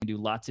do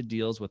lots of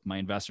deals with my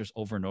investors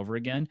over and over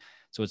again.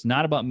 So it's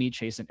not about me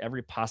chasing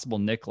every possible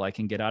nickel I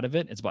can get out of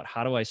it. It's about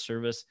how do I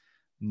service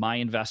my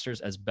investors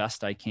as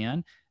best I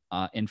can.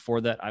 And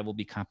for that, I will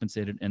be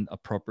compensated and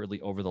appropriately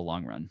over the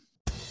long run.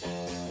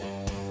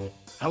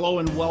 Hello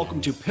and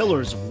welcome to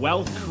Pillars of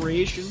Wealth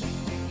Creation,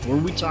 where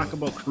we talk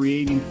about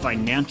creating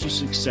financial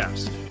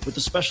success with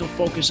a special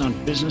focus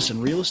on business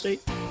and real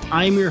estate.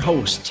 I'm your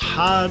host,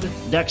 Todd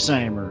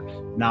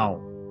Dexheimer. Now,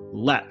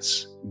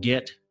 let's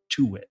get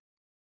to it.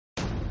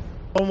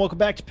 Hello and welcome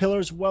back to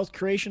Pillars of Wealth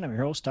Creation. I'm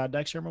your host, Todd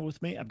Dexheimer.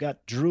 With me, I've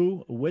got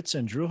Drew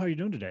Whitson. Drew, how are you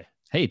doing today?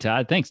 Hey,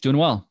 Todd. Thanks. Doing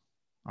well.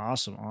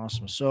 Awesome.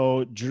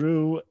 So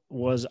Drew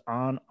was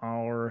on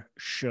our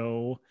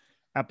show,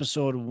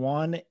 episode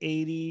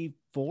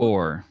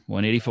 184.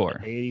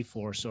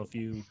 184. So if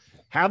you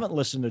haven't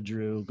listened to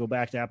Drew, go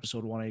back to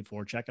episode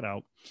 184, check it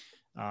out.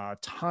 A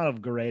ton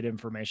of great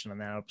information on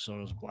that episode.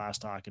 It was a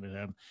blast talking to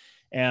him.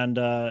 And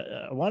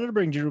I wanted to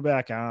bring Drew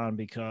back on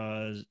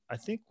because I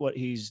think what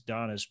he's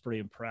done is pretty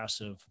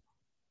impressive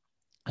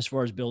as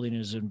far as building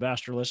his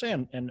investor list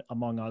and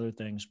among other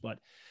things. But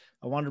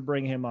I wanted to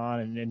bring him on.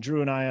 And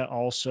Drew and I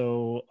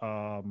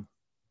also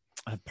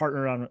have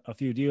partnered on a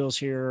few deals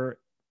here.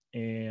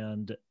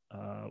 And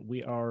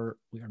we are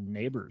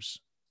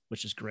neighbors,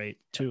 which is great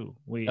too.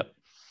 We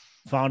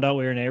found out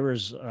we were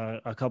neighbors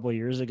a couple of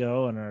years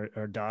ago, and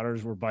our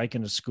daughters were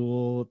biking to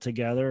school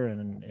together,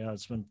 and yeah,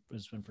 it's been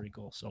pretty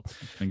cool. So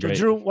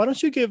Drew, why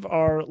don't you give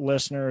our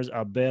listeners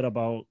a bit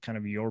about kind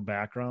of your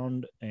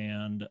background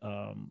and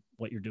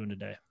what you're doing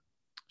today?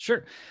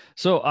 Sure.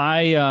 So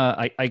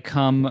I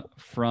come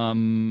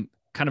from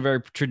kind of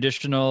very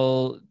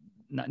traditional,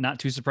 not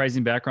too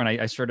surprising background.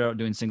 I started out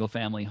doing single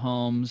family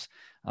homes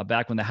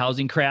back when the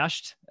housing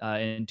crashed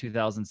in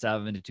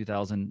 2007 to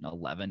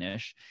 2011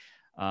 ish.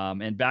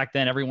 And back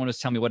then, everyone was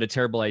telling me what a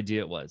terrible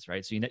idea it was,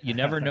 right? So you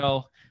never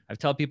know. I've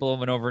told people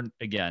over and over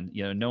again,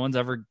 no one's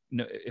ever,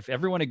 if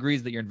everyone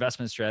agrees that your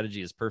investment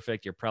strategy is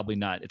perfect, you're probably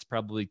not. It's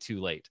probably too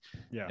late.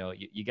 Yeah.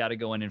 You got to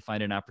go in and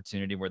find an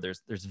opportunity where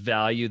there's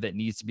value that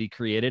needs to be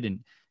created.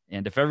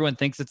 And if everyone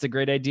thinks it's a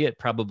great idea, it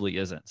probably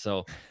isn't.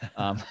 So,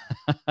 so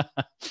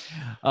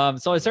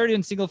I started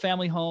in single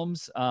family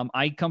homes.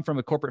 I come from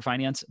a corporate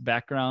finance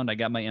background. I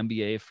got my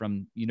MBA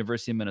from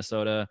University of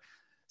Minnesota.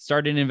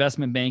 Started in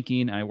investment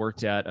banking. I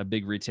worked at a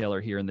big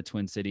retailer here in the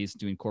Twin Cities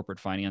doing corporate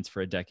finance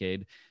for a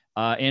decade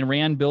and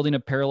ran building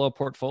a parallel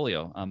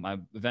portfolio. I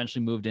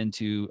eventually moved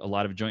into a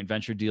lot of joint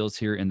venture deals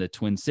here in the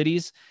Twin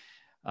Cities.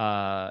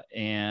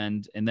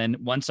 And then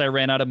once I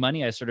ran out of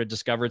money, I sort of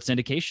discovered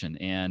syndication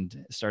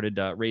and started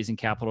raising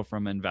capital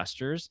from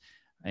investors.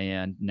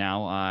 And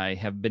now I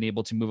have been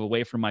able to move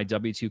away from my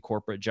W-2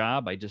 corporate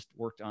job. I just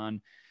worked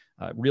on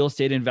real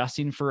estate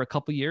investing for a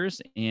couple of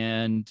years.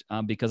 And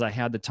because I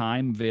had the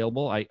time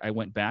available, I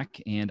went back,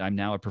 and I'm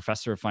now a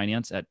professor of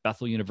finance at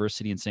Bethel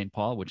University in St.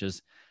 Paul, which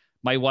is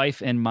my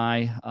wife and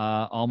my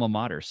alma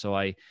mater. So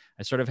I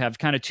sort of have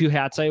kind of two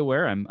hats I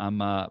wear.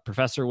 I'm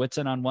Professor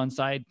Whitson on one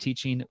side,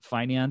 teaching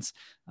finance,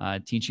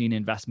 teaching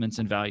investments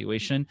and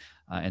valuation.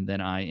 And then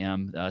I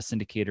am a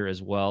syndicator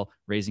as well,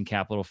 raising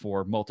capital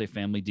for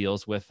multifamily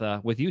deals with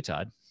you,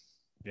 Todd.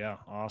 Yeah.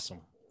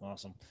 Awesome.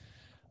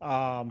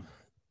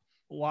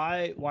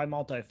 Why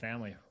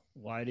multifamily?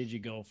 Why did you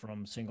go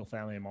from single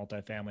family and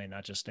multifamily and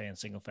not just stay in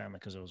single family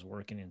because it was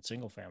working in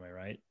single family,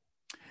 right?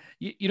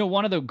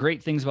 One of the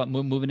great things about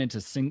moving into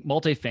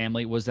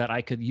multifamily was that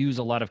I could use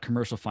a lot of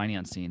commercial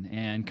financing,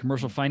 and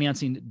commercial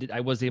financing, I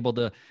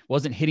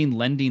wasn't hitting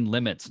lending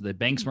limits. The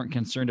banks weren't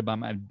concerned about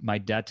my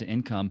debt to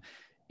income.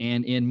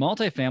 And in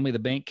multifamily, the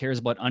bank cares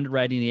about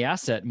underwriting the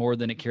asset more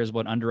than it cares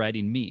about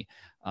underwriting me.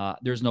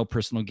 There's no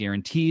personal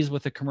guarantees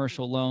with the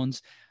commercial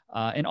loans.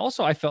 And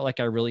also I felt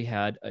like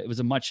it was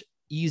a much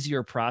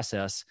easier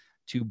process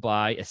to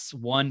buy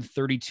one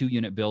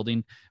 32-unit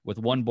building with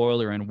one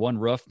boiler and one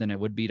roof than it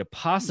would be to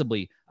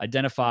possibly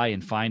identify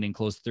and find and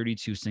close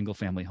 32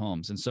 single-family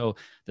homes. And so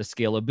the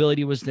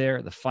scalability was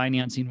there, the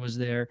financing was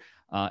there.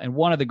 And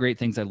one of the great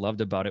things I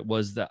loved about it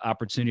was the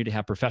opportunity to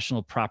have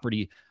professional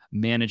property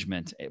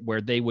management,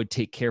 where they would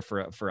take care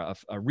for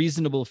a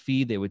reasonable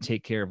fee. They would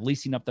take care of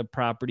leasing up the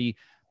property,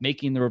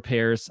 making the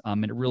repairs.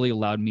 And it really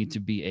allowed me to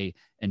be a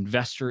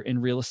investor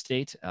in real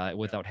estate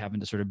without having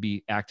to sort of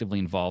be actively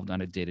involved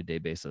on a day-to-day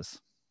basis.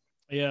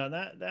 Yeah,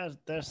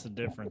 that's the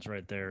difference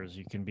right there, is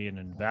you can be an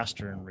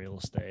investor in real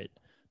estate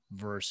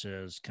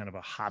versus kind of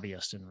a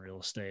hobbyist in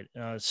real estate.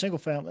 Single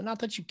family, not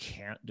that you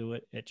can't do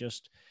it. It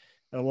just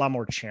a lot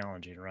more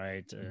challenging,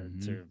 right?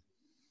 To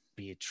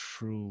be a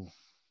true,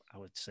 I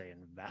would say,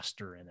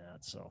 investor in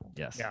that. So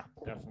yes, yeah,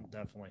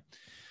 definitely.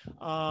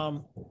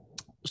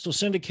 So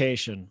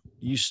syndication,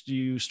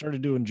 you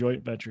started doing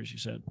joint ventures, you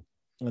said,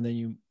 and then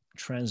you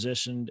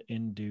transitioned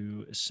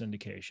into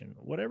syndication.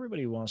 What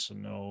everybody wants to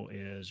know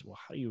is, well,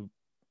 how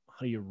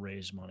do you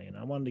raise money? And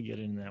I wanted to get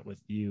into that with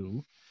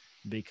you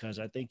because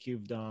I think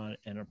you've done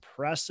an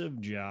impressive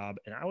job,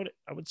 and I would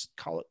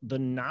call it the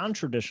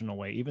non-traditional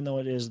way, even though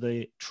it is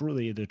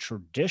truly the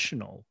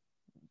traditional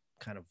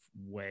kind of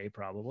way,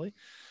 probably.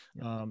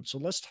 So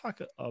let's talk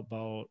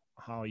about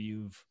how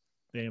you've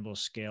been able to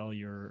scale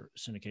your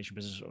syndication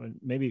business?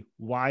 Maybe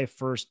why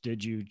first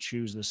did you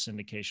choose the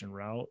syndication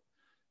route?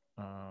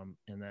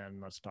 And then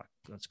let's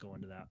go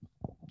into that.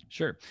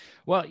 Sure.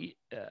 Well,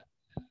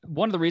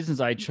 one of the reasons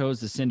I chose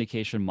the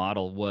syndication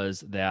model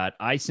was that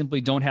I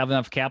simply don't have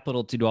enough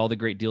capital to do all the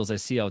great deals I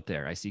see out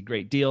there. I see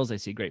great deals, I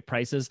see great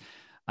prices,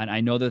 and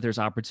I know that there's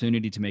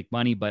opportunity to make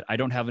money, but I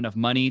don't have enough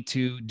money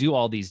to do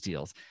all these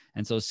deals.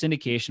 And so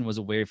syndication was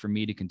a way for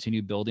me to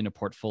continue building a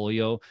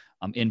portfolio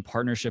in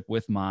partnership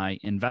with my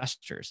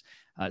investors.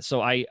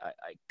 So I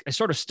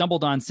sort of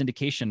stumbled on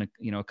syndication,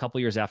 a couple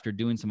of years after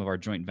doing some of our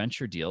joint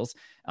venture deals,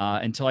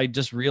 until I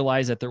just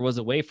realized that there was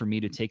a way for me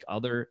to take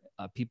other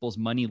people's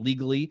money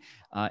legally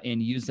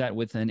and use that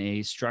within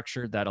a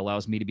structure that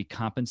allows me to be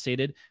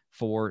compensated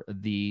for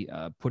the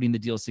putting the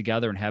deals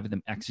together and having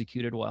them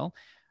executed well.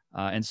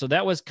 And so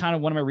that was kind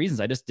of one of my reasons.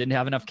 I just didn't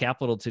have enough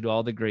capital to do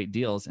all the great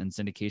deals, and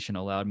syndication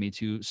allowed me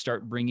to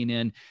start bringing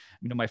in,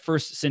 my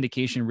first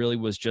syndication really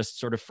was just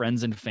sort of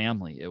friends and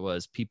family. It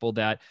was people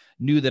that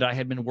knew that I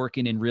had been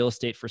working in real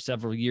estate for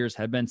several years,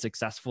 had been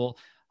successful,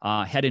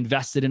 had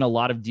invested in a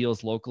lot of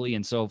deals locally.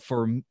 And so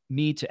for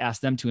me to ask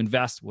them to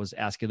invest was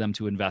asking them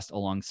to invest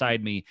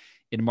alongside me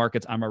in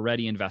markets I'm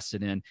already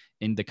invested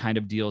in the kind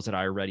of deals that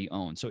I already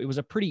own. So it was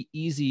a pretty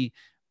easy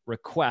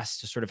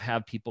request to sort of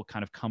have people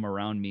kind of come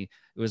around me.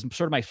 It was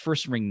sort of my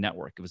first ring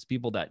network. It was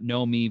people that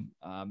know me,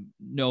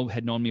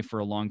 had known me for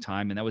a long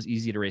time. And that was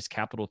easy to raise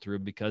capital through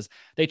because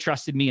they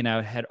trusted me and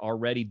I had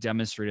already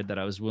demonstrated that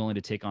I was willing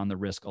to take on the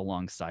risk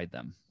alongside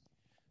them.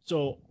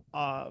 So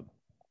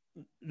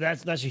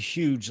that's a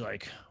huge,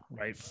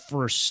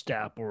 first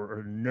step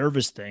or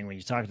nervous thing when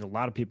you talk to a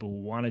lot of people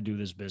who want to do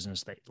this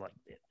business.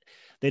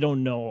 They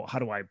don't know, how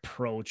do I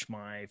approach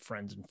my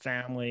friends and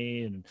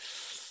family, and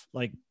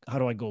how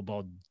do I go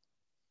about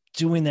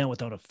doing that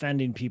without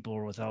offending people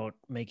or without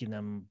making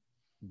them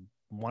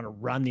want to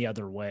run the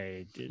other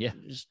way?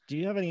 Do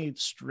you have any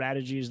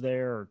strategies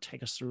there, or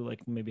take us through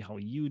maybe how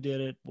you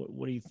did it?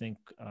 What do you think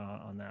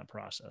on that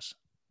process?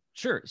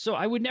 Sure. So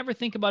I would never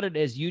think about it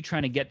as you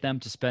trying to get them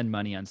to spend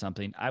money on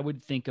something. I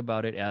would think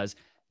about it as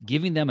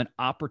giving them an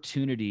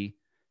opportunity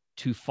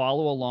to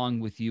follow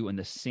along with you in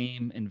the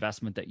same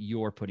investment that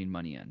you're putting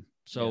money in.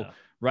 So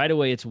right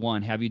away, it's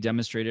one, have you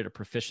demonstrated a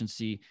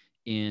proficiency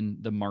in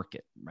the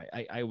market,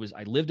 right?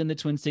 I lived in the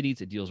Twin Cities.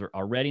 The deals were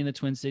already in the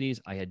Twin Cities.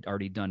 I had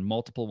already done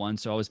multiple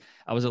ones. So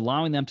I was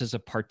allowing them to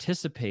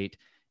participate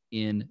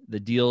in the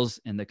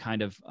deals and the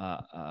kind of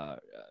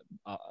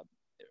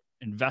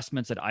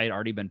investments that I had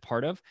already been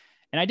part of.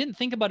 And I didn't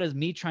think about it as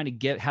me trying to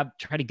get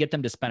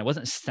them to spend. I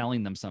wasn't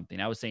selling them something.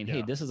 I was saying,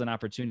 hey, this is an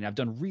opportunity. I've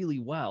done really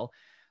well.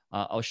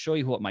 I'll show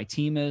you what my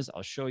team is.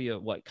 I'll show you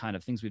what kind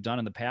of things we've done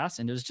in the past.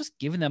 And it was just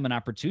giving them an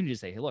opportunity to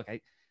say, hey, look,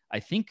 I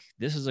think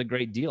this is a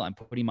great deal. I'm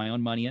putting my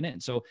own money in it.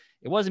 And so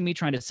it wasn't me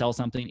trying to sell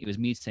something. It was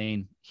me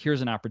saying,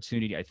 here's an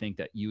opportunity I think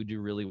that you would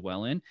do really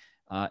well in.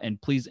 And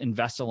please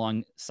invest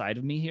alongside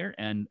of me here,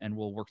 and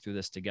we'll work through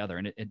this together.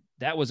 And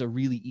that was a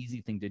really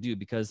easy thing to do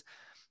because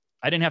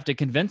I didn't have to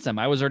convince them.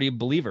 I was already a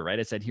believer, right?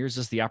 I said, here's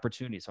just the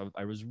opportunity. So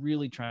I was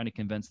really trying to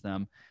convince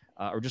them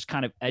or just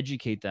kind of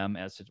educate them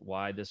as to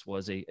why this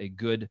was a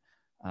good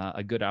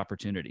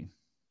opportunity.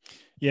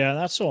 Yeah,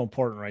 that's so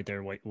important right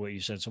there. What you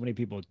said. So many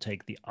people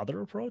take the other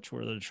approach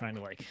where they're trying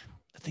to I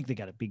think they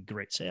got to be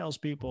great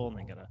salespeople, and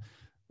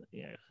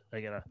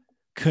they gotta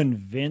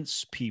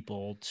convince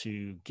people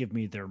to give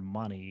me their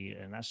money,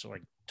 and that's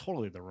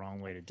totally the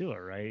wrong way to do it,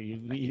 right?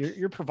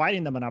 You're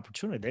providing them an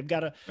opportunity. They've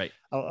got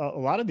a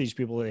lot of these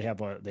people, they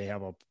have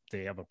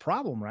a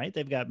problem, right?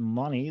 They've got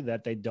money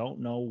that they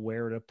don't know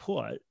where to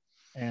put.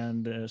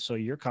 And so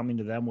you're coming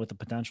to them with a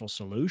potential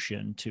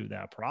solution to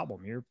that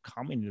problem. You're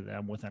coming to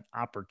them with an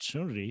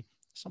opportunity,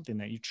 something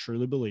that you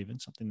truly believe in,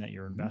 something that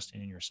you're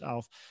investing in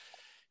yourself.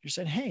 You're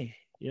saying, hey,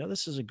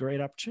 this is a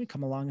great opportunity.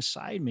 Come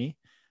alongside me.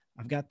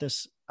 I've got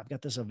this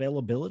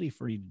availability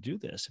for you to do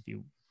this if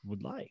you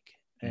would like.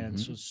 And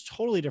so it's a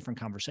totally different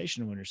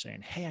conversation when you're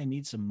saying, hey, I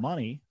need some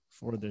money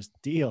for this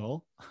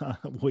deal.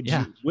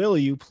 Will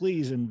you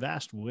please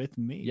invest with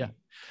me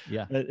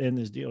in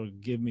this deal?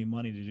 Give me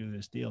money to do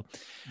this deal.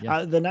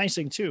 The nice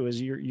thing too,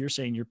 is you're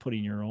saying you're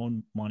putting your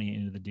own money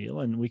into the deal,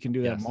 and we can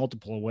do that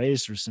multiple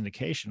ways through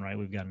syndication, right?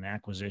 We've got an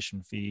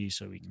acquisition fee,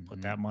 so we can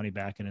put that money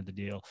back into the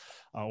deal,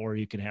 or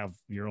you can have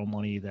your own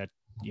money that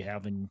you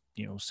have in,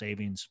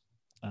 savings.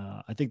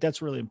 I think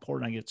that's really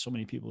important. I get so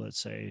many people that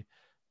say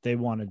they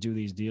want to do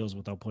these deals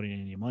without putting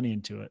any money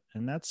into it.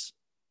 And that's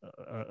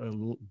a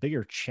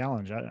bigger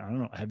challenge. I don't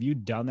know. Have you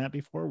done that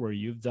before, where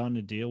you've done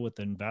a deal with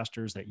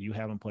investors that you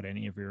haven't put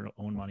any of your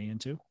own money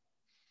into?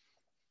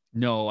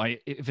 No,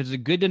 if it's a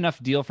good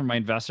enough deal for my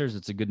investors,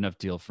 it's a good enough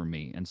deal for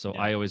me. And so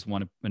I always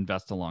want to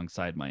invest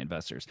alongside my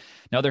investors.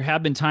 Now, there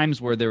have been times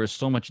where there is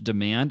so much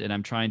demand and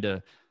I'm trying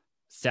to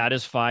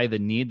satisfy the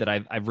need that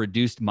I've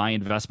reduced my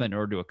investment in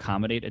order to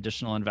accommodate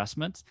additional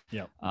investments.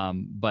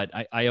 But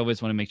I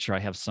always want to make sure I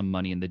have some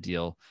money in the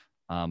deal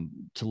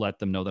to let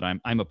them know that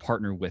I'm a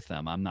partner with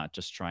them. I'm not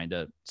just trying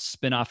to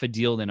spin off a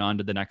deal then on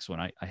to the next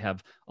one. I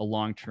have a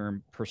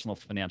long-term personal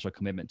financial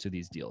commitment to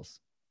these deals.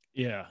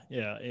 Yeah,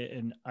 yeah,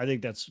 and I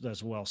think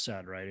that's well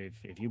said, right?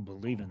 If you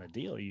believe in the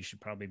deal, you should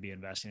probably be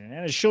investing in it.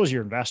 And it shows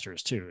your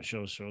investors too. It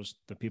shows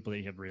the people that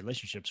you have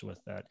relationships with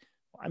that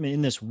I'm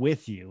in this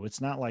with you.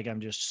 It's not like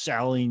I'm just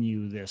selling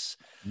you this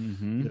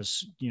Mm-hmm.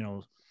 this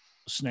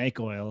snake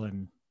oil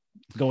and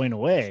going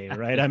away, right?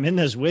 Exactly. I'm in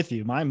this with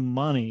you. My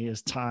money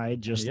is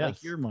tied just like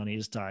Yes. your money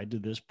is tied to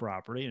this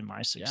property, and my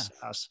Yes.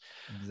 success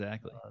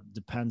Exactly.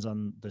 depends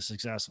on the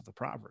success of the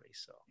property.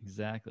 So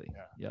Exactly.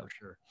 yeah, Yep. for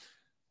sure.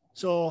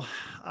 So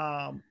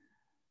um,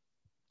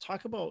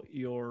 talk about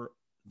your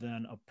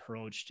then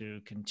approach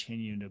to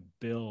continue to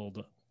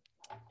build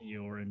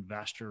your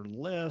investor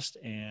list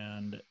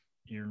and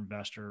your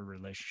investor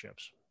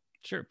relationships.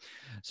 Sure.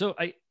 So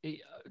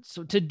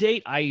so to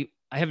date, I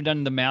haven't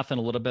done the math in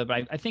a little bit,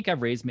 but I think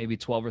I've raised maybe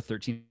 12 or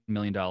 $13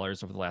 million over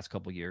the last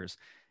couple of years.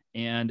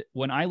 And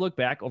when I look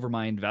back over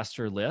my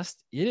investor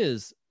list, it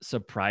is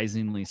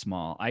surprisingly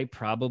small. I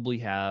probably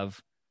have,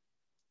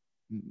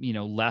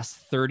 less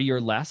 30 or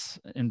less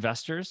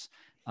investors.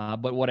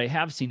 But what I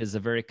have seen is a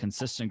very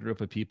consistent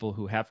group of people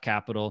who have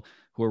capital,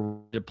 who are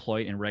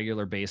deployed in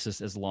regular basis,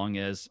 as long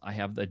as I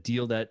have a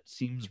deal that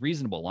seems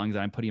reasonable, as long as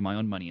I'm putting my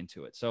own money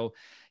into it. So,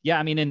 yeah,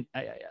 I mean,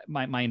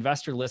 my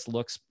investor list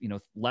looks,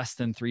 less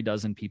than 3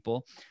 dozen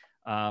people.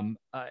 And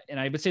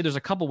I would say there's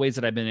a couple ways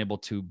that I've been able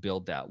to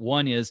build that.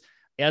 One is,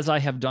 as I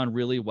have done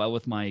really well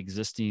with my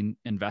existing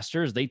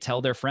investors, they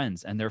tell their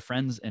friends and their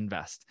friends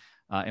invest.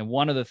 And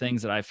one of the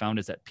things that I found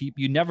is that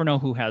you never know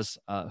who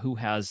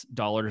has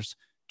dollars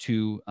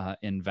to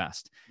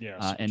invest. Yeah,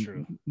 so And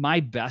true. my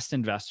best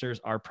investors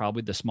are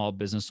probably the small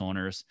business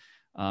owners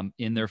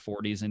in their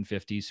 40s and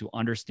 50s who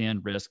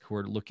understand risk, who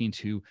are looking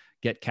to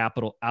get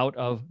capital out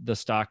of the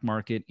stock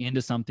market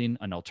into something,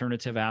 an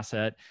alternative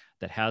asset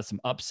that has some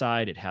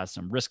upside, it has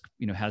some risk,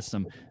 has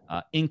some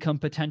income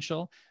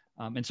potential.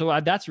 And so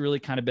that's really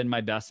kind of been my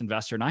best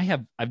investor. And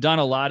I've done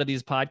a lot of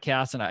these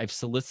podcasts, and I've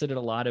solicited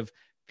a lot of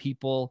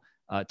people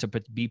to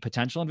be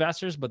potential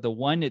investors. But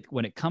when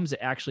it comes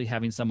to actually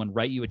having someone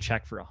write you a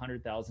check for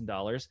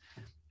 $100,000,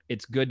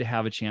 it's good to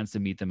have a chance to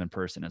meet them in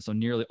person. And so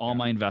nearly all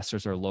my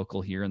investors are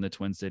local here in the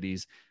Twin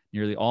Cities.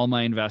 Nearly all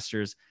my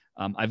investors,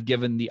 I've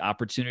given the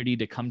opportunity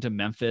to come to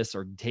Memphis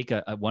or take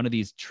one of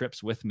these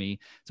trips with me.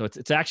 So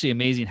it's actually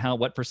amazing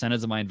what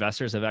percentage of my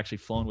investors have actually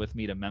flown with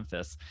me to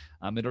Memphis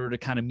in order to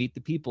kind of meet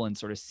the people and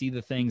sort of see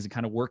the things and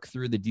kind of work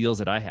through the deals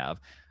that I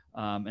have.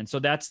 And so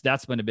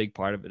that's been a big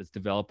part of it, is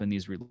developing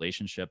these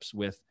relationships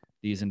with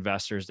these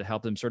investors to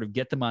help them sort of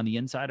get them on the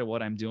inside of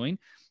what I'm doing.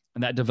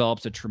 And that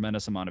develops a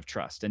tremendous amount of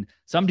trust. And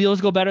some deals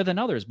go better than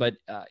others, but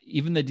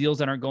even the deals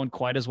that aren't going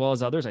quite as well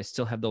as others, I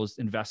still have those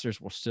investors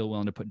who are still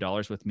willing to put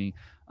dollars with me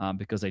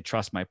because they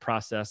trust my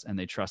process and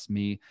they trust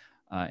me.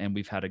 And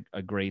we've had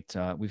a great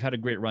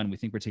run. We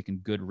think we're taking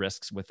good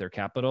risks with their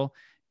capital,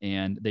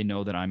 and they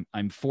know that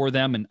I'm for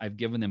them, and I've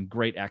given them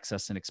great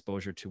access and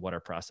exposure to what our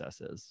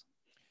process is.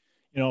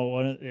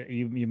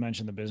 You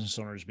mentioned the business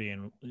owners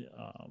being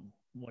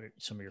what are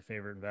some of your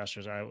favorite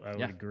investors. I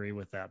would agree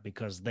with that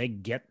because they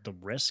get the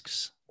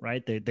risks,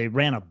 right? They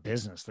ran a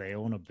business, they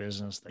own a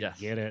business, they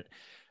get it.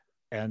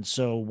 And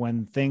so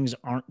when things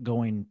aren't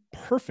going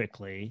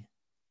perfectly,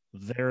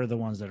 they're the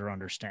ones that are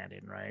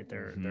understanding, right?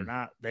 They're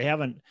not, they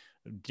haven't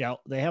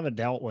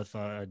dealt with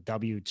a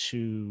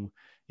W-2,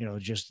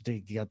 just to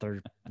get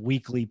their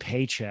weekly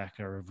paycheck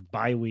or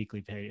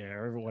bi-weekly pay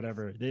or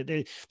whatever.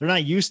 They're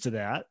not used to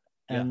that.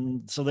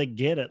 And so they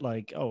get it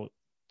like, oh,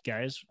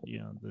 guys,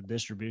 the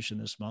distribution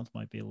this month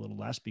might be a little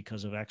less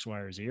because of X, Y,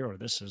 or Z, or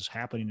this is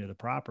happening to the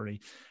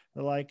property.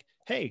 They're like,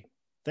 hey,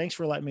 thanks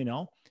for letting me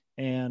know,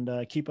 and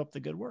keep up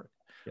the good work.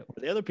 Yep.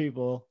 The other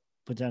people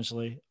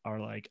potentially are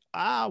like,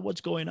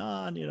 what's going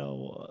on?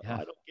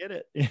 I don't get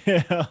it.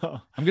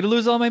 I'm going to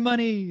lose all my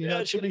money.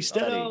 It should be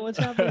steady. Oh, no, what's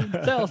happening?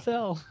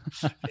 Sell.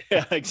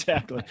 Yeah,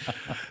 exactly.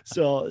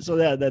 So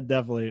that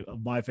definitely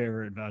my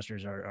favorite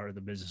investors are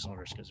the business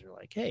owners, because they're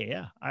like, hey,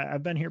 yeah,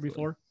 I've been here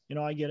before.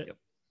 I get it. Yep.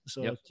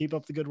 So keep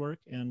up the good work.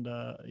 And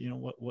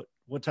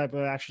what type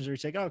of actions are you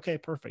taking? Okay,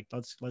 perfect.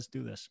 Let's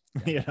do this.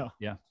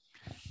 Yeah.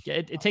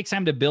 It takes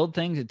time to build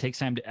things. It takes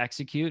time to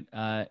execute,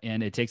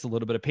 and it takes a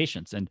little bit of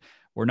patience. And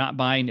we're not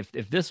buying.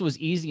 If this was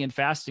easy and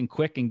fast and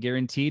quick and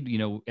guaranteed,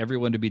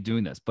 everyone to be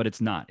doing this, but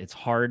it's not. It's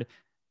hard.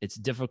 It's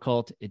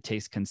difficult. It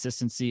takes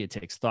consistency. It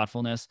takes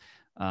thoughtfulness.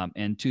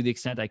 And to the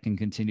extent I can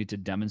continue to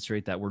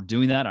demonstrate that we're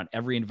doing that on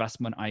every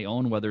investment I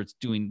own, whether it's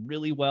doing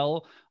really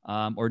well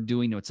or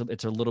doing, it's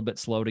a little bit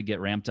slow to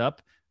get ramped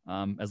up.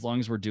 As long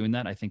as we're doing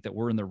that, I think that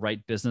we're in the right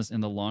business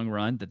in the long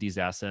run, that these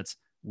assets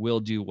will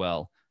do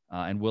well.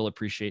 And we'll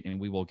appreciate, and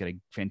we will get a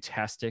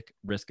fantastic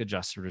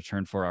risk-adjusted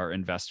return for our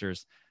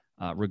investors,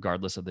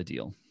 regardless of the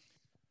deal.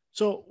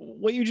 So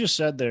what you just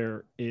said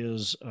there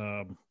is,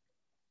 I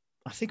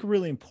think,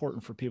 really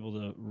important for people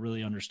to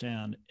really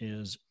understand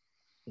is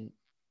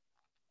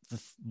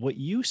what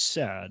you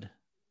said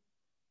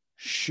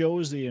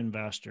shows the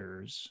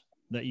investors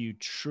that you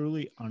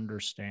truly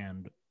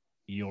understand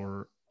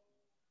your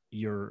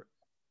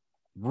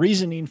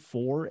reasoning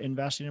for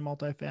investing in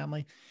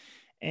multifamily,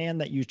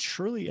 and that you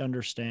truly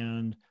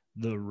understand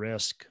the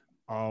risk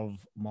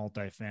of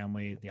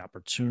multifamily, the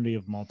opportunity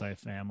of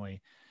multifamily.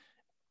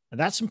 And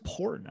that's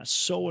important. That's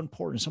so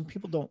important. Some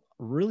people don't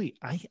really,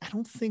 I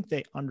don't think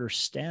they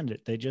understand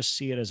it. They just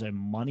see it as a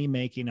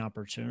money-making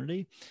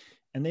opportunity,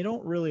 and they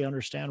don't really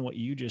understand what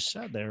you just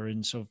said there.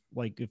 And so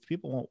like, if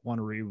people want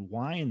to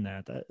rewind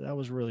that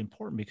was really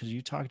important, because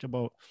you talked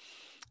about,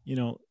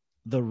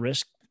 the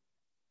risk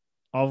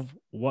of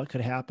what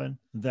could happen,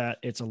 that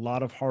it's a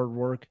lot of hard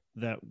work,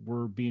 that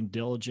we're being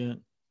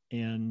diligent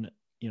in,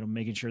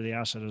 making sure the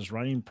asset is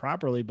running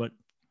properly, but,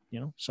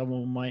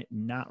 someone might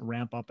not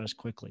ramp up as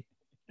quickly.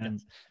 And,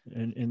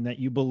 yes. and that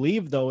you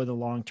believe, though, in the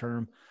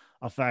long-term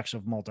effects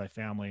of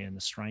multifamily and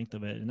the strength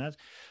of it. And that's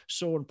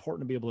so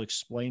important to be able to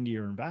explain to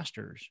your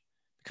investors,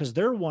 because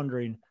they're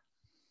wondering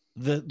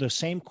the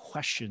same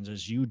questions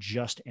as you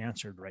just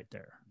answered right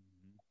there.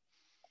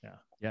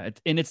 Yeah.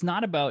 It's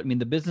not about,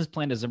 the business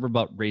plan is never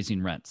about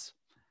raising rents,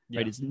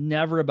 right? It's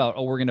never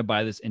about, we're going to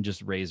buy this and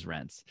just raise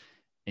rents.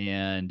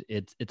 And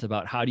it's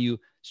about, how do you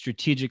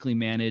strategically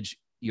manage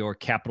your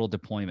capital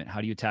deployment?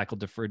 How do you tackle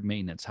deferred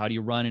maintenance? How do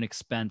you run an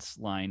expense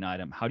line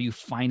item? How do you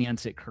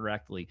finance it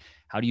correctly?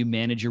 How do you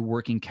manage your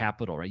working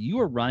capital, right? You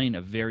are running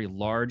a very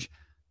large,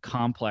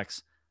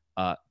 complex,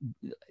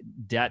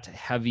 debt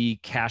heavy,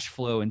 cash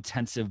flow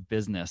intensive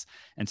business.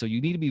 And so you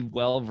need to be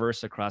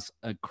well-versed across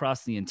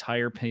the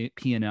entire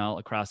P&L,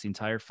 across the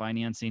entire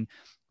financing,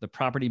 the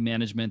property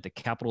management, the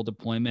capital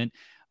deployment.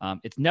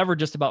 It's never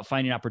just about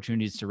finding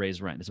opportunities to raise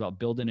rent. It's about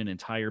building an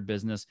entire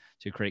business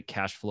to create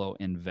cash flow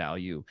and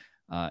value.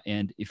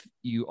 And if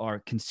you are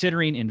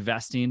considering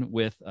investing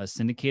with a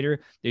syndicator,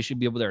 they should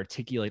be able to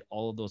articulate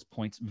all of those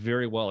points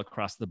very well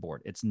across the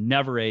board. It's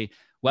never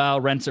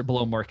rents are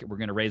below market, we're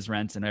going to raise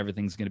rents and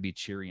everything's going to be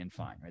cheery and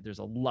fine, right? There's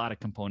a lot of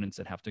components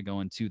that have to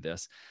go into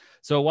this.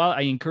 So while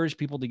I encourage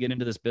people to get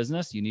into this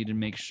business, you need to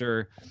make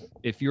sure,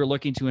 if you're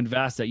looking to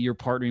invest, that you're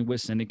partnering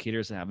with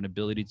syndicators that have an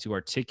ability to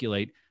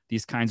articulate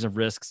these kinds of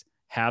risks,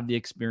 have the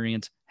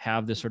experience,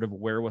 have the sort of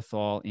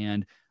wherewithal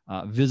and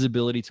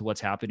visibility to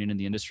what's happening in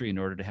the industry in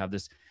order to have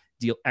this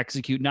deal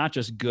execute not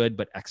just good,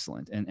 but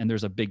excellent. And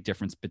there's a big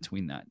difference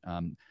between that.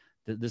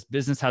 This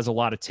business has a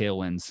lot of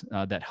tailwinds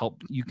that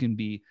help. You can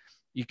be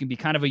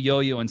kind of a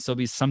yo-yo and still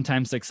be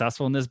sometimes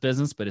successful in this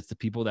business, but it's the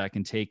people that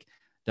can take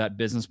that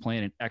business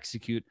plan and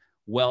execute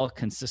well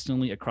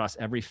consistently across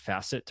every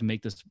facet to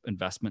make this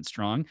investment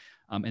strong.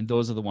 And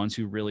those are the ones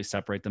who really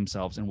separate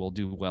themselves and will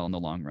do well in the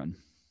long run.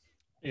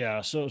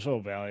 Yeah, so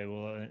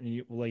valuable.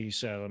 And like you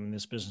said,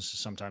 this business is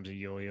sometimes a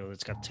yo-yo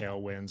that's got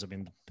tailwinds.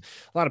 A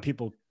lot of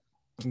people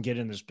can get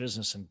in this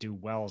business and do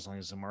well as long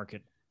as the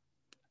market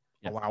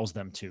allows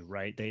them to,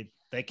 right?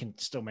 They can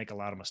still make a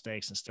lot of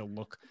mistakes and still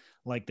look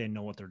like they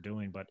know what they're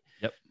doing. But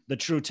the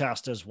true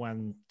test is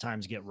when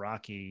times get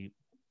rocky,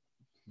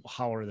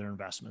 how are their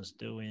investments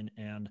doing?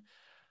 And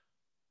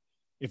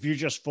if you're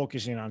just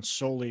focusing on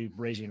solely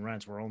raising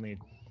rents, we're only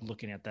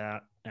looking at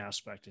that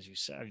aspect, as you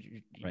said.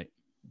 Right.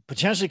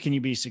 Potentially, can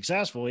you be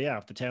successful? Yeah,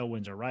 if the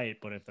tailwinds are right,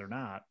 but if they're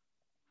not,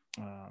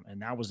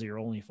 and that was your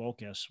only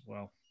focus,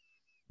 well,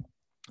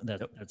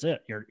 that's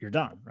it. You're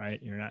done, right?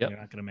 You're not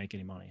going to make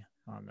any money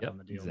on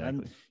the deal.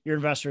 Exactly. And your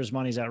investors'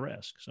 money's at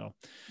risk. So,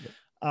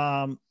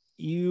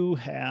 you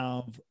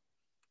have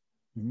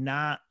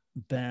not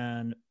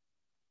been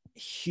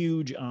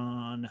huge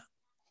on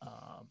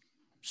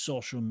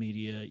social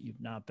media.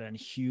 You've not been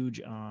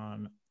huge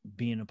on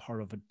being a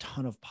part of a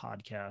ton of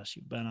podcasts.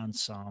 You've been on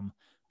some,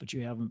 but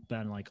you haven't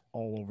been like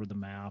all over the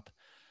map.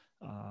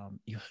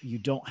 You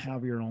don't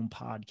have your own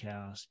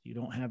podcast. You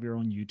don't have your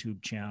own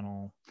YouTube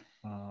channel.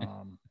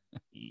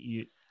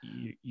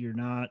 You're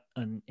not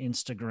an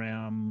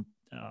Instagram,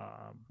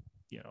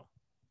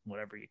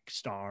 whatever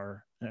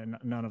star, and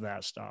none of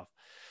that stuff.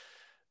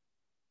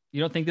 You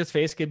don't think this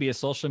face could be a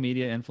social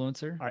media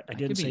influencer? I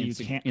didn't say you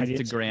can't.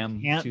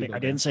 Instagram. I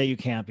didn't say you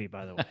can't be,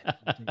 by the way.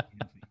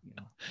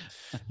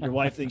 Your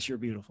wife thinks you're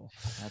beautiful.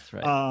 That's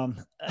right.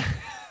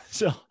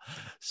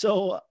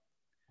 So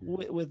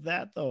with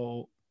that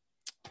though,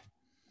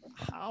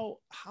 how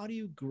do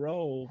you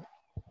grow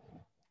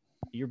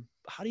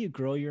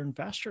your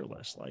investor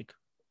list? Like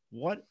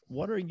what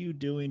are you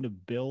doing to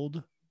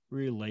build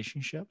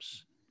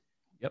relationships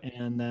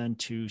and then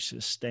to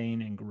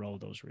sustain and grow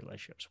those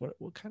relationships?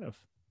 What kind of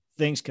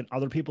things can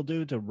other people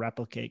do to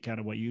replicate kind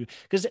of what you,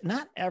 because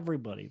not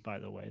everybody, by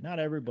the way, not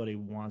everybody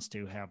wants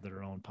to have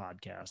their own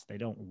podcast. They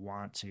don't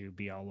want to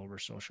be all over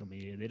social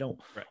media. They don't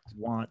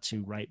want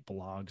to write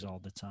blogs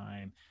all the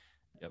time.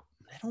 They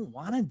don't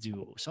want to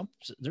do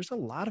there's a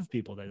lot of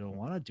people that don't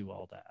want to do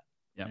all that.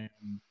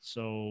 And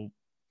so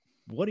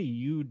what do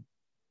you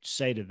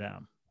say to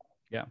them?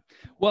 Yeah.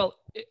 Well,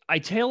 I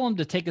tell them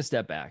to take a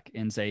step back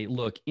and say,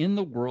 look, in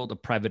the world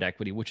of private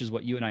equity, which is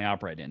what you and I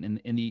operate in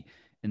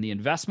the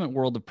investment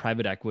world of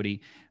private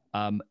equity,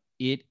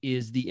 it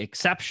is the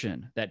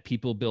exception that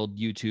people build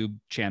YouTube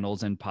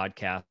channels and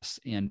podcasts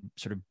and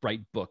sort of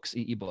write books,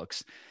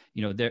 ebooks.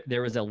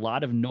 There is a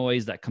lot of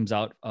noise that comes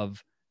out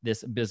of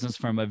this business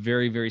from a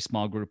very, very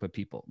small group of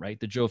people, right?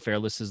 The Joe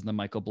Fairlesses and the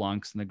Michael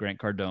Blancs and the Grant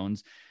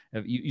Cardones.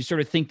 You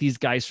sort of think these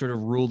guys sort of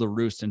rule the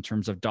roost in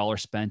terms of dollar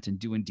spent and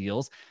doing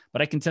deals.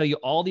 But I can tell you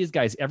all these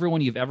guys, everyone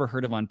you've ever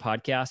heard of on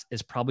podcasts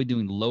is probably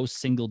doing low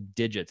single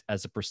digits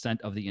as a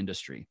percent of the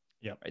industry.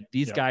 Yep. Right?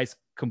 These guys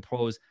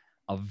compose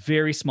a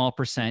very small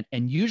percent,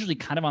 and usually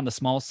kind of on the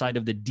small side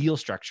of the deal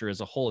structure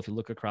as a whole, if you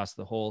look across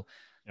the whole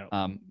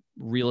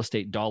real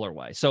estate dollar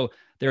wise. So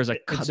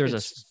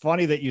it's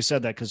funny that you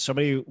said that, because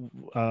somebody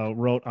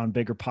wrote on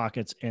Bigger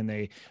Pockets and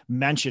they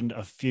mentioned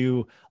a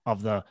few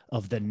of the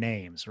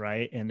names,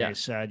 right? And they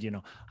said,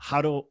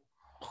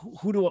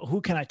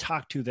 who can I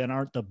talk to that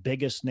aren't the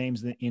biggest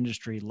names in the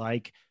industry,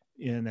 like,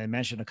 and they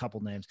mentioned a couple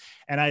names,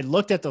 and I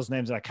looked at those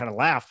names and I kind of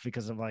laughed,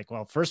 because I'm like,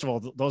 well, first of all,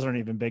 those aren't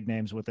even big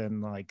names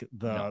within like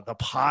the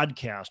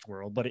podcast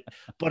world,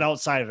 but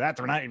outside of that,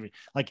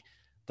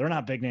 they're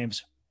not big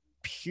names,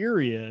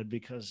 period,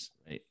 because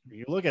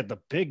you look at the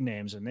big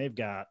names and they've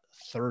got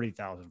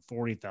 30,000,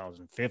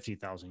 40,000,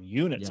 50,000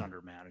 units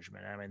under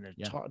management. I mean,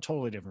 they're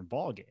totally different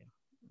ball game.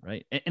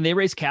 Right. And they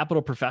raise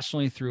capital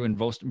professionally through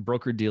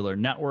broker dealer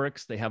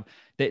networks.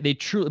 They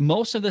truly,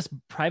 most of this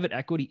private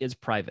equity is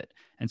private.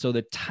 And so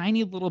the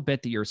tiny little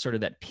bit that you're sort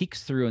of that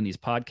peeks through in these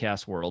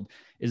podcast world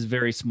is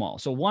very small.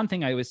 So one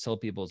thing I always tell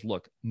people is,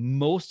 look,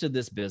 most of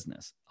this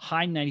business,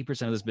 high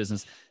 90% of this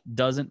business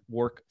doesn't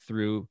work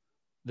through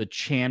the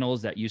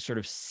channels that you sort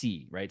of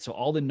see, right? So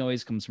all the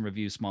noise comes from a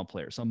few small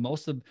players. So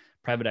most of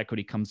private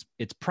equity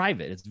it's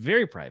private. It's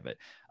very private,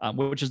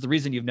 which is the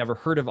reason you've never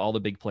heard of all the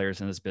big players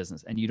in this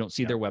business, and you don't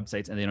see their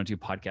websites, and they don't do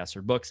podcasts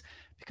or books,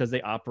 because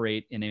they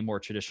operate in a more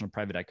traditional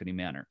private equity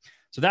manner.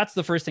 So that's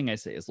the first thing I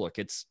say is, look,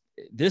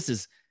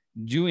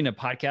 doing a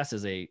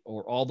podcast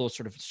or all those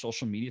sort of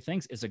social media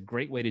things is a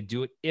great way to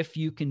do it if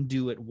you can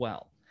do it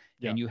well.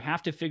 Yeah. And you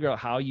have to figure out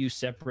how you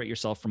separate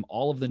yourself from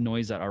all of the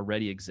noise that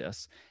already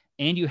exists.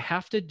 And you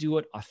have to do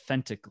it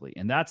authentically.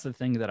 And that's the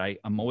thing that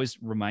I'm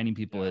always reminding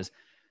people is,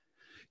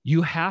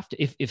 you have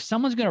to, if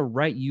someone's going to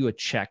write you a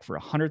check for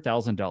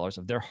 $100,000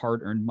 of their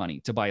hard-earned money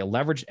to buy a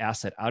leveraged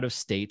asset out of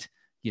state,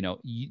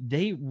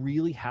 they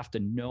really have to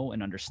know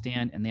and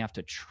understand, and they have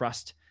to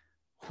trust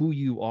who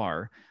you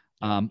are.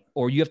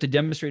 Or you have to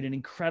demonstrate an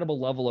incredible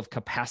level of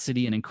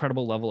capacity, an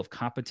incredible level of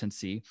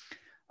competency.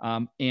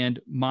 And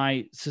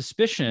my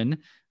suspicion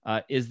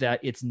is that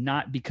it's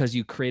not because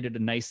you created a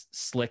nice,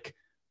 slick,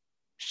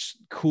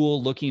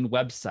 cool looking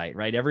website,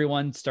 right?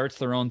 Everyone starts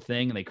their own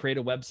thing and they create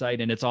a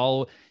website,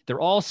 and they're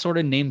all sort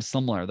of named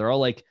similar. They're all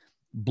like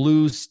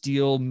Blue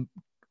Steel,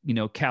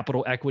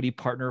 Capital Equity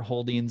Partner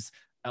Holdings,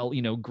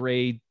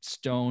 Gray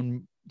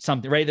Stone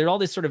something, right? They're all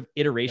these sort of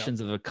iterations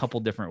of a couple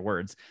different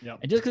words. Yep.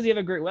 And just because you have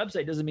a great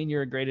website doesn't mean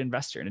you're a great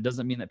investor. And it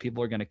doesn't mean that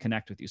people are going to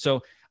connect with you.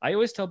 So I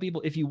always tell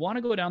people, if you want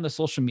to go down the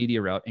social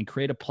media route and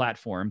create a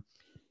platform,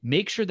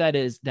 make sure that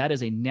is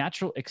a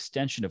natural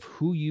extension of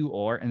who you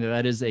are, and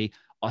that is a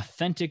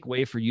authentic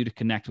way for you to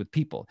connect with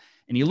people.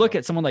 And you look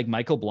at someone like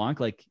Michael Blank,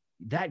 like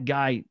that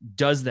guy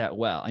does that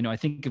well. I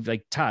think of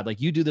like Todd, like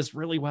you do this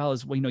really well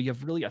as well. You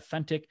have really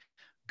authentic,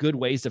 good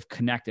ways of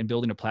connect and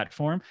building a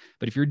platform.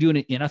 But if you're doing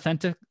it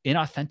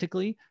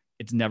inauthentically,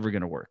 it's never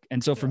going to work.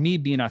 And so for me,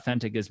 being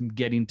authentic is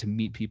getting to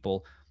meet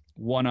people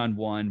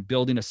one-on-one,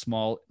 building a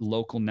small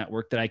local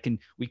network that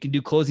we can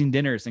do closing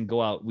dinners and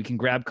go out. We can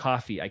grab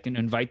coffee. I can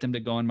invite them to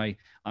go on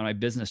my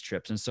business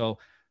trips. And so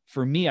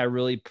for me, I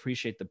really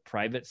appreciate the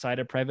private side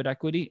of private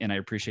equity, and I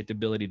appreciate the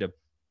ability to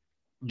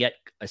get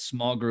a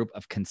small group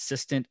of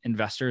consistent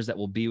investors that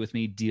will be with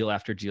me deal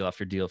after deal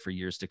after deal for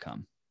years to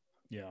come.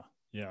 Yeah.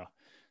 Yeah.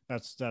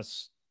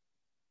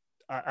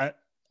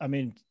 I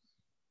mean,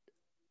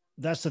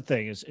 that's the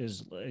thing is,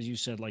 as you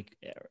said, like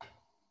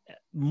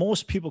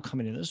most people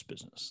coming into this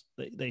business,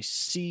 they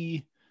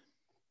see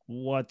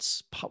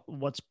what's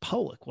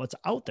public, what's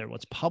out there,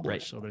 what's published.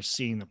 Right. So they're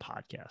seeing the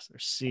podcast, they're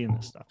seeing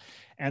this stuff,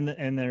 and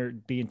they're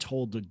being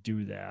told to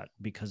do that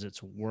because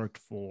it's worked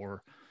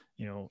for,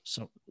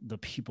 so the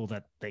people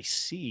that they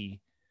see.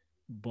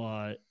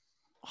 But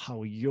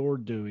how you're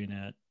doing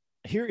it,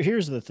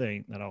 here's the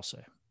thing that I'll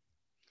say.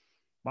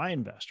 My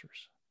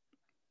investors,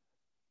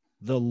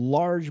 the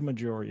large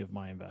majority of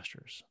my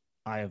investors,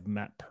 I have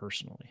met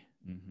personally.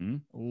 Mm-hmm.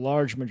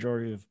 Large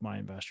majority of my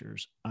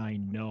investors I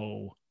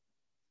know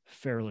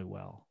fairly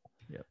well.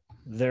 Yep.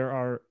 There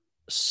are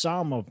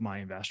some of my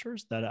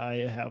investors that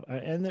I have,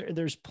 and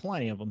there's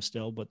plenty of them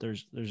still, but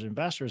there's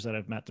investors that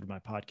I've met through my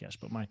podcast.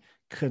 But my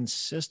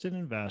consistent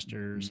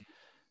investors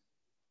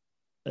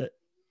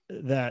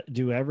that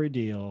do every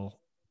deal,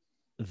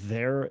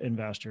 they're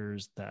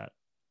investors that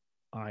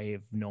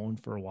I've known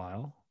for a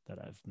while, that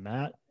I've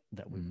met,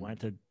 that we went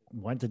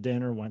to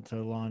dinner, went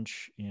to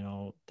lunch,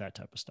 that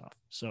type of stuff.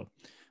 So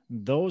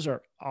those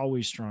are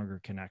always stronger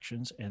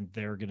connections, and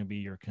they're going to be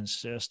your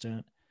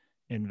consistent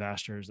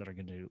investors that are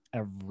going to do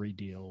every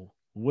deal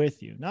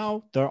with you.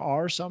 Now, there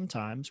are some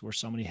times where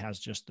somebody has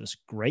just this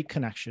great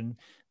connection.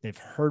 They've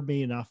heard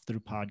me enough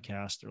through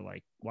podcasts. They're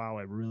like, wow,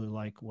 I really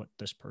like what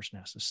this person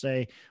has to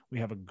say. We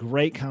have a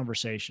great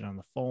conversation on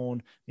the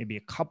phone, maybe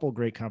a couple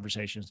great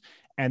conversations,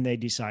 and they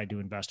decide to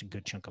invest a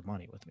good chunk of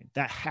money with me.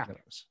 That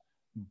happens.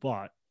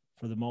 But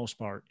for the most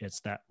part,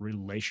 it's that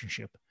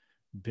relationship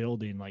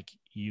building, like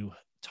you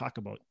talk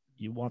about,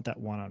 you want that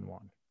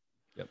one-on-one.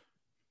 Yep.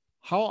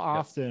 How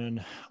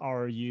often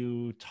are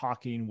you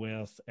talking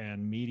with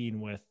and meeting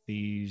with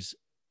these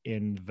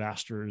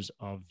investors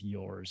of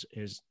yours?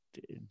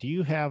 Do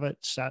you have it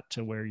set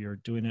to where you're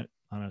doing it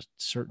on a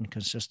certain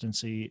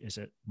consistency? Is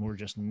it more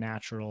just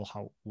natural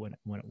when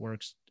it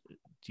works?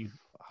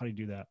 How do you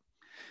do that?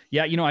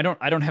 Yeah, I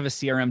don't have a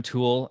CRM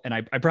tool, and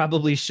I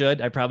probably should.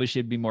 I probably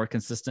should be more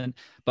consistent,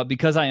 but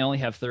because I only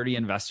have 30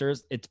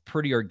 investors, it's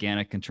pretty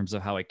organic in terms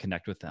of how I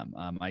connect with them.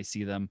 I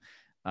see them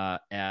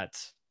at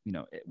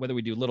whether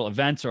we do little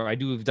events or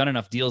we've done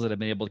enough deals that I've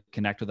been able to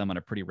connect with them on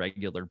a pretty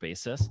regular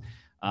basis,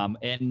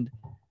 and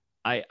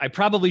I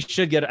probably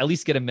should at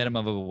least get a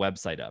minimum of a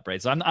website up, right?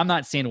 So I'm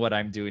not saying what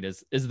I'm doing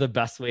is the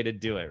best way to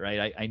do it,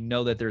 right? I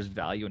know that there's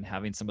value in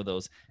having some of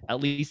those. At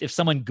least if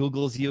someone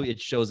Googles you,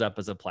 it shows up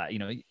as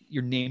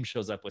your name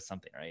shows up with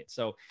something, right?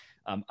 So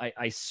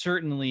I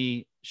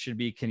certainly should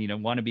be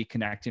want to be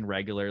connecting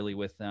regularly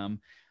with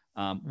them.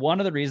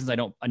 Another reason I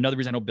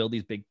don't build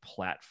these big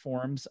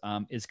platforms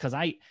is because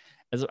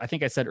as I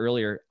think I said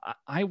earlier,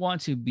 I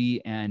want to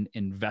be an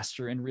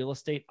investor in real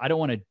estate. I don't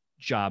want to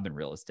job in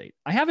real estate.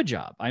 I have a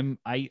job.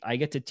 I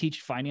get to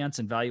teach finance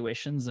and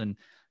valuations and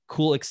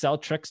cool Excel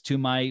tricks to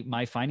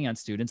my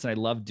finance students, and I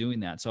love doing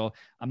that. So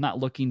I'm not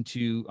looking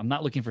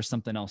for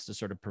something else to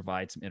sort of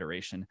provide some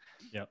iteration.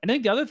 Yep. And I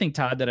think the other thing,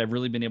 Todd, that I've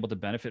really been able to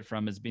benefit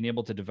from is being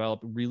able to develop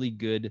really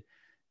good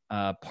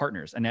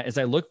partners. And as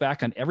I look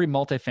back on every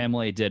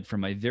multifamily I did, from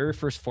my very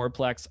first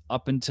fourplex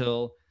up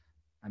until,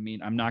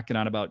 I'm knocking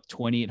on about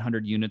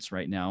 2,800 units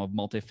right now of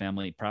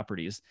multifamily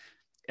properties.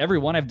 Every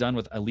one I've done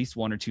with at least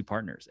one or two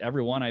partners.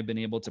 Every one I've been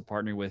able to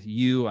partner with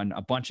you on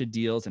a bunch of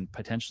deals and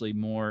potentially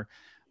more.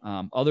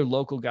 Other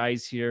local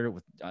guys here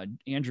with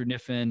Andrew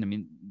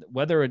Niffin.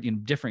 Whether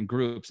in different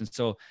groups. And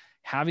so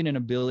having an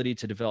ability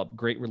to develop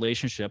great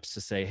relationships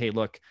to say, hey,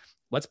 look,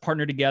 let's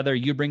partner together.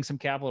 You bring some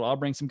capital, I'll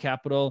bring some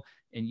capital.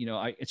 And,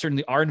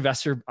 certainly our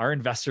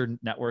investor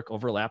network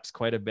overlaps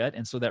quite a bit.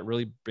 And so that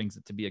really brings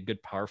it to be a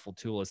good, powerful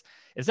tool.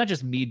 It's not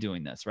just me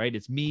doing this, right?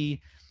 It's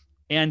me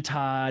and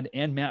Todd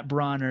and Matt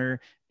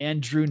Bronner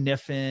and Drew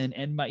Niffin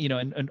and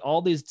and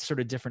all these sort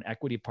of different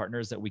equity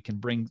partners that we can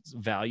bring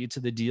value to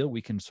the deal.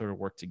 We can sort of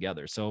work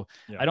together. So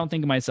I don't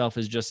think of myself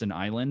as just an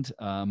island.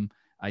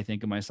 I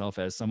think of myself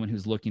as someone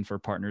who's looking for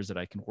partners that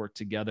I can work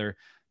together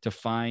to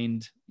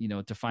find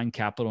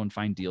capital and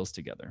find deals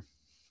together.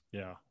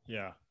 Yeah.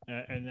 Yeah.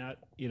 And that,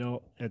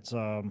 it's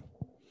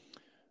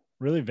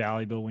really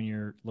valuable when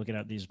you're looking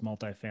at these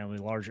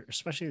multifamily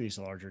especially these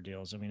larger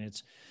deals.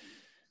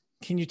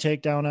 Can you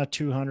take down a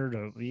 200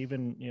 or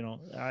even,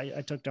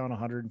 I took down a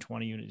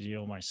 120 unit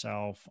deal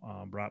myself,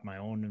 brought my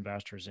own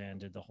investors in,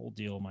 did the whole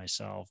deal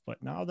myself.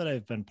 But now that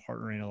I've been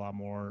partnering a lot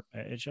more,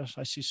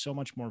 I see so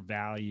much more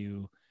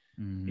value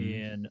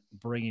in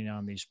bringing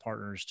on these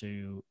partners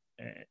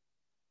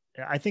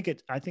I think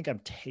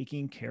I'm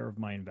taking care of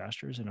my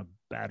investors in a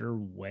better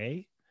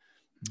way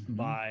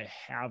by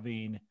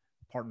having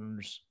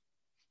partners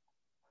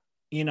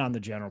in on the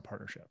general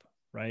partnership.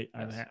 Right.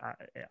 Yes.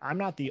 I'm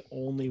not the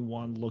only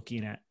one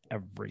looking at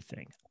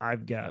everything.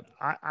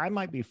 I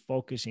might be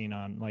focusing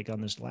on, like on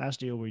this last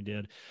deal we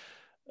did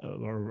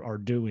or are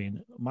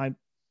doing,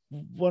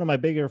 one of my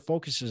bigger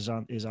focuses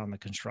is on the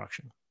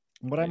construction,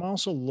 but right. I'm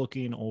also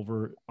looking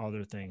over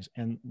other things.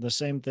 And the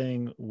same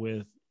thing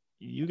with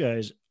you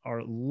guys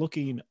are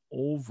looking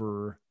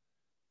over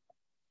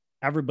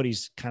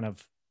everybody's kind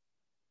of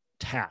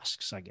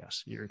tasks, I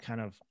guess. You're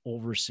kind of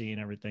overseeing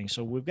everything.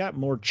 So we've got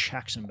more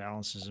checks and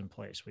balances in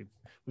place. We've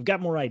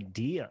got more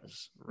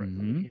ideas. Right?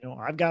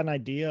 I've got an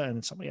idea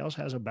and somebody else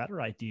has a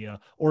better idea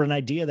or an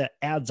idea that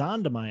adds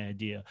on to my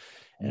idea.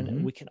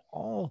 And we can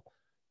all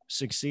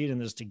succeed in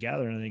this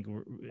together. And I think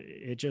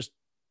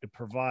it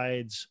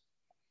provides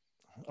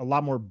a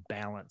lot more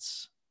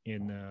balance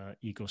in the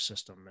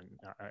ecosystem. And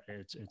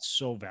it's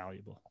so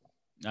valuable.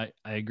 I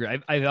agree.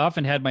 I've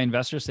often had my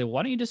investors say,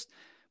 why don't you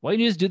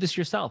just do this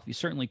yourself? You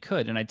certainly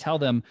could. And I tell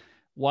them,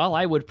 while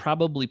I would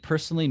probably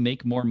personally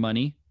make more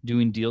money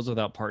doing deals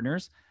without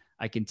partners,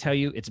 I can tell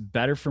you it's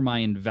better for my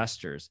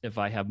investors if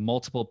I have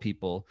multiple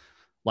people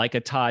like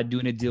a Todd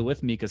doing a deal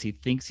with me because he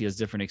thinks he has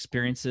different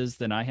experiences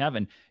than I have.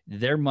 And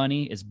their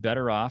money is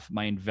better off.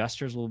 My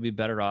investors will be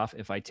better off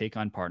if I take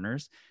on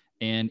partners.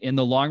 And in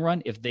the long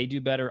run, if they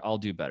do better, I'll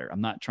do better.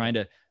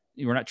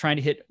 We're not trying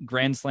to hit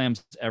grand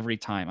slams every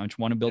time. I just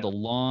want to build a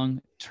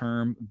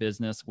long-term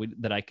business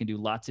that I can do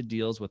lots of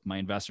deals with my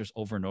investors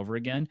over and over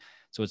again.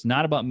 So it's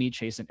not about me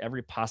chasing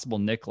every possible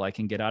nickel I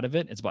can get out of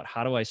it. It's about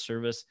how do I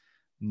service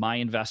my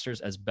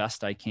investors as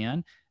best I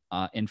can.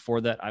 And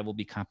for that, I will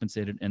be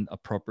compensated and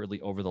appropriately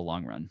over the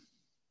long run.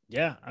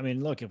 Yeah.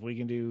 Look, if we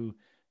can do,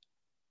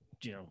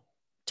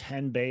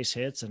 10 base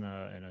hits and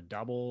a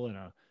double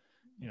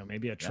and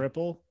maybe a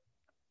triple,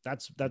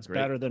 that's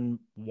better than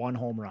one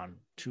home run,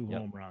 two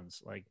home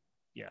runs.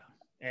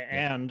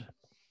 And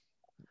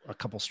a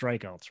couple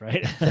strikeouts,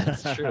 right?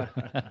 That's true.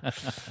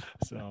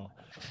 So,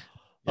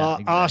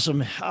 exactly.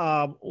 Awesome.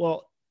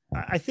 Well,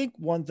 I think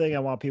one thing I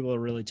want people to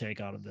really take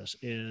out of this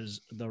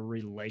is the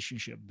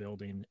relationship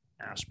building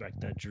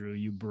aspect that Drew,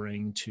 you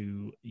bring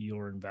to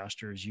your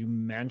investors. You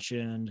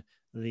mentioned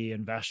the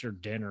investor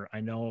dinner.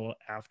 I know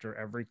after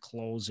every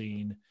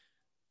closing,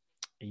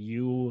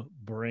 you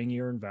bring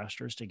your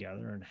investors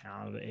together and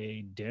have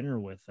a dinner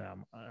with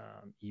them.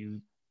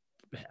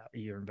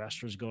 Your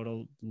investors go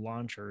to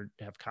lunch or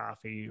have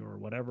coffee or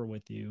whatever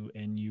with you,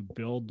 and you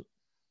build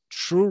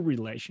true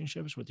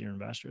relationships with your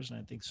investors. And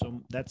I think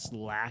that's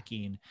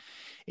lacking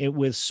it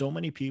with so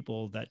many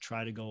people that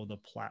try to go the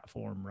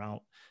platform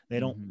route. They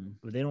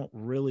don't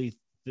really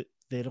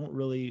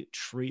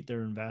treat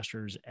their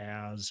investors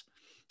as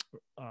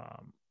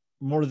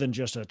more than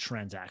just a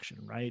transaction,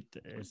 right?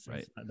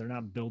 They're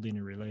not building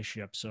a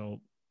relationship.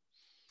 So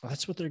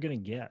that's what they're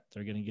going to get.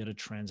 They're going to get a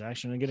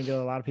transaction. They're going to get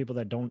a lot of people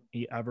that don't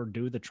ever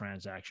do the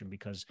transaction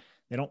because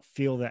they don't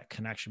feel that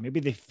connection. Maybe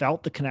they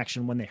felt the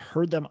connection when they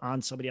heard them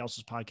on somebody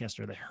else's podcast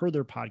or they heard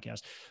their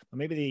podcast, but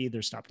maybe they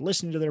either stopped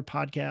listening to their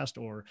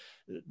podcast or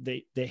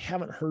they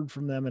haven't heard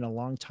from them in a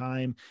long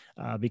time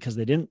because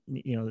they didn't,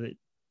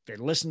 they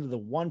listened to the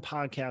one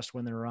podcast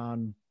when they were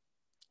on,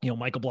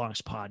 Michael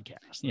Blanc's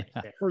podcast.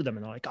 They heard them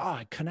and they're like, oh,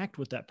 I connect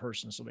with that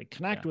person. So they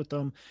connect with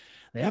them.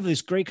 They have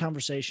this great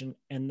conversation.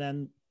 And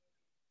then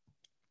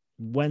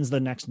when's the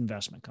next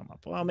investment come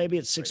up? Well, maybe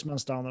it's 6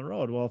 months down the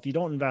road. Well, if you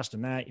don't invest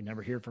in that, you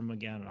never hear from them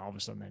again. And all of a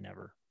sudden they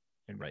never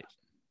invest.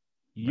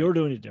 You're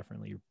doing it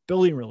differently. You're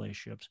building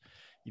relationships.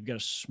 You've got a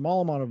small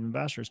amount of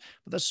investors,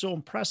 but that's so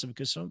impressive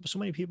because so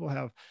many people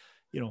have,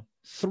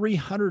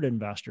 300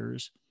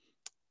 investors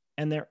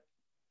and they're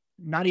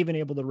not even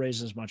able to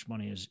raise as much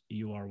money as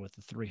you are with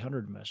the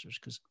 300 investors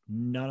because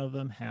none of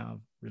them have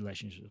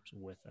relationships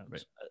with them.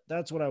 So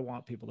that's what I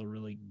want people to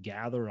really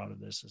gather out of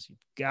this is you've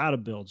got to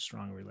build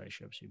strong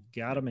relationships. You've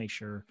got to make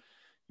sure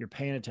you're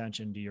paying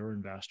attention to your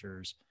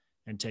investors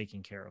and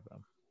taking care of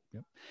them.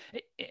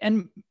 Yep.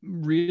 And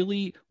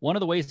really one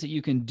of the ways that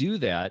you can do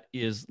that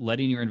is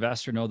letting your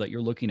investor know that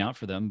you're looking out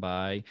for them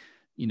by,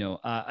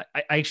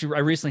 I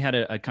recently had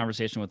a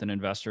conversation with an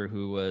investor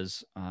who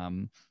was,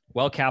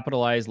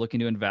 well-capitalized,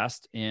 looking to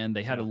invest, and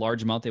they had a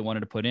large amount they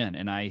wanted to put in.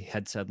 And I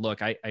had said,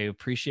 look, I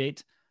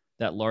appreciate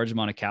that large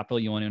amount of capital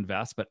you want to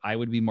invest, but I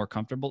would be more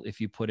comfortable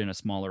if you put in a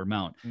smaller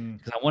amount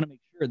because I want to make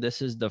sure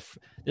this is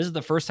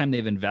the first time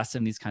they've invested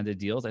in these kinds of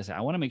deals. I said,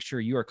 I want to make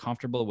sure you are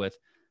comfortable with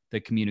the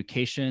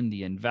communication,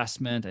 the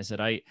investment. I said,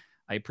 I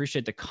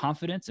appreciate the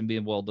confidence and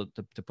being able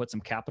to put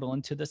some capital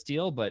into this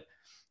deal, but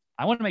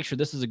I want to make sure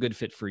this is a good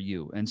fit for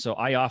you. And so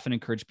I often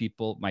encourage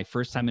people, my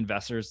first time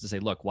investors, to say,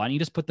 look, why don't you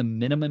just put the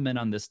minimum in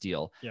on this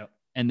deal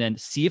and then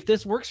see if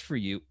this works for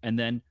you. And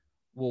then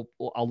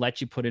I'll let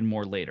you put in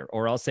more later.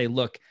 Or I'll say,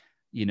 look,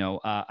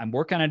 I'm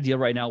working on a deal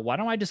right now. Why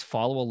don't I just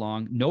follow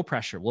along? No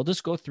pressure. We'll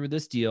just go through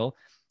this deal.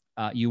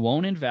 You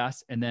won't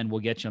invest and then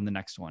we'll get you on the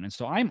next one. And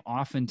so I'm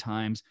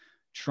oftentimes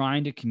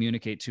trying to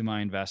communicate to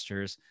my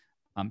investors.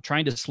 I'm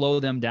trying to slow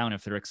them down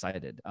if they're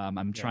excited.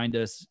 I'm trying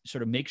to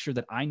sort of make sure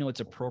that I know it's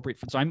appropriate.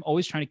 So I'm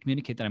always trying to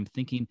communicate that I'm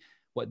thinking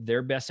what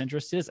their best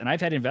interest is. And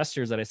I've had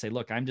investors that I say,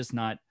 look, I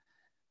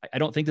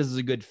don't think this is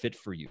a good fit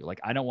for you. Like,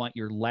 I don't want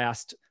your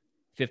last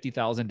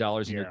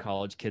 $50,000 in your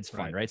college kids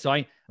fund. Right. So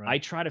I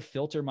try to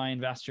filter my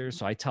investors.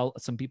 So I tell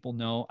some people,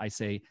 no, I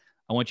say,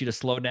 I want you to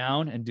slow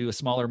down and do a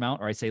smaller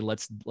amount, or I say,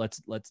 let's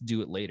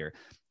do it later.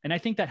 And I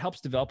think that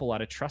helps develop a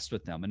lot of trust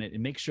with them. And it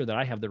makes sure that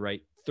I have the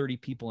right 30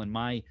 people in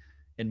my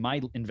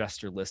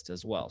investor list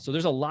as well. So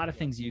there's a lot of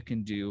things you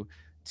can do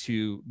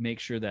to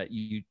make sure that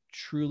you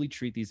truly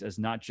treat these as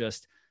not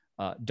just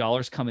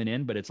dollars coming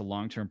in, but it's a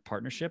long-term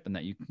partnership, and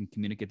that you can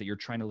communicate that you're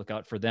trying to look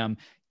out for them,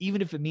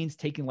 even if it means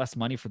taking less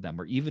money for them,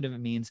 or even if it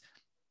means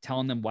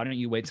telling them, why don't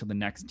you wait till the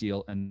next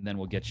deal and then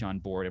we'll get you on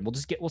board and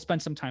we'll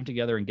spend some time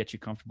together and get you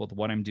comfortable with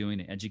what I'm doing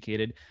and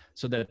educated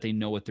so that they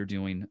know what they're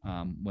doing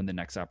when the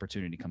next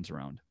opportunity comes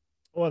around.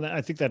 Well,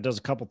 I think that does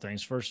a couple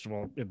things. First of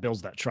all, it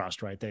builds that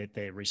trust, right?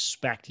 They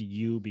respect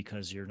you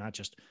because you're not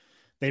just,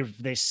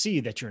 they see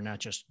that you're not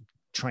just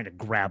trying to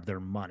grab their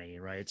money,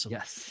 right? So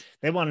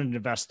they wanted to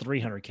invest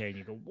 300K and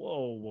you go,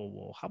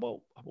 whoa. How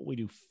about we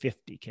do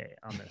 50K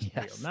on this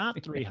deal,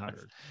 not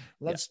 300.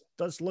 Let's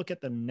look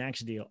at the next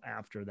deal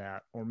after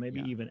that, or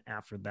maybe even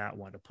after that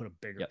one to put a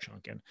bigger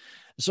chunk in.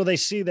 So they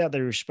see that,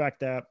 they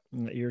respect that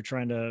you're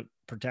trying to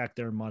protect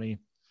their money.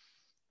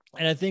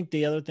 And I think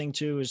the other thing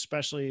too,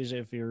 especially is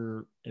if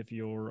you're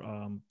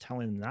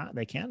telling them that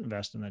they can't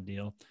invest in that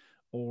deal,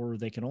 or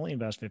they can only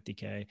invest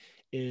 50K,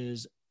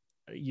 is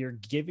you're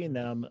giving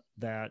them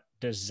that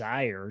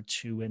desire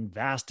to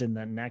invest in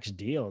the next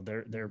deal.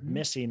 They're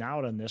missing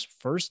out on this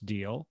first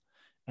deal,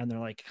 and they're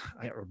like,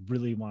 I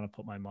really want to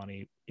put my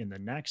money in the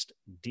next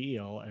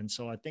deal. And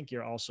so I think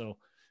you're also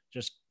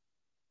just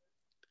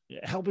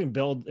helping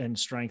build and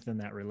strengthen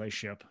that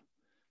relationship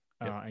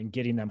and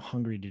getting them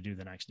hungry to do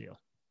the next deal.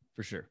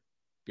 For sure.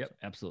 Yep.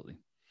 Absolutely.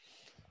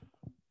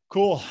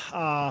 Cool.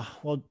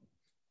 Well,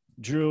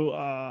 Drew,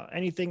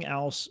 anything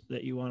else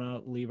that you want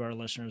to leave our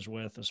listeners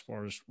with as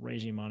far as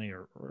raising money,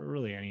 or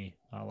really any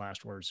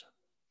last words?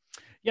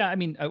 Yeah, I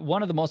mean,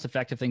 one of the most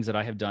effective things that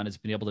I have done is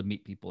been able to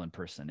meet people in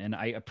person. And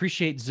I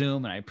appreciate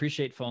Zoom and I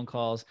appreciate phone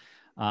calls,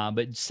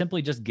 but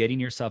simply just getting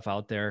yourself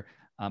out there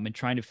and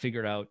trying to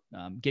figure out,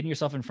 getting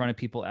yourself in front of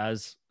people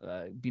as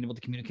being able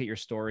to communicate your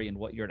story and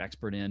what you're an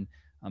expert in.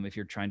 If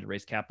you're trying to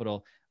raise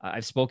capital,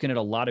 I've spoken at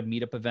a lot of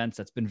meetup events.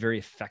 That's been very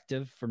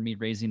effective for me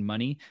raising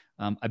money.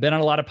 I've been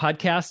on a lot of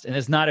podcasts, and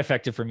it's not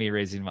effective for me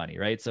raising money,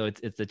 right? So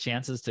it's the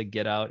chances to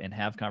get out and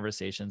have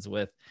conversations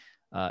with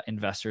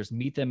investors,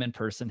 meet them in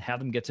person, have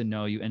them get to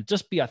know you, and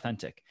just be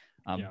authentic.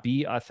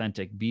 Be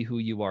authentic, be who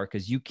you are,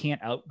 because you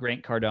can't out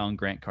Grant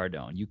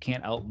Cardone. You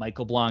can't out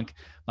Michael Blanc,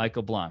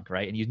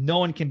 right? And no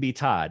one can be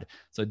Todd.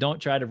 So don't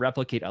try to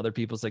replicate other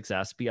people's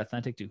success. Be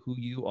authentic to who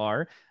you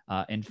are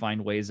and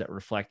find ways that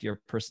reflect your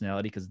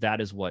personality, because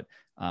that is what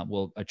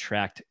will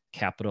attract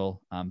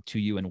capital to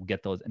you and will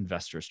get those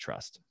investors'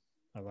 trust.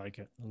 I like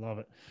it. I love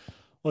it.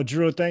 Well,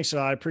 Drew, thanks.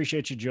 I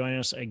appreciate you joining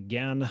us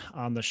again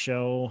on the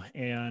show.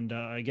 And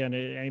again,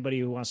 anybody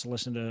who wants to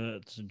listen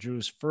to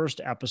Drew's first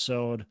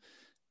episode,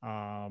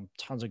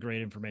 tons of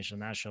great information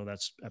on that show.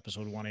 That's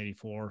episode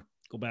 184.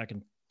 Go back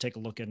and take a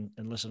look and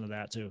listen to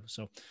that too.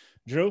 So,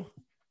 Drew,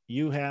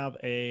 you have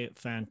a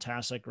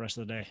fantastic rest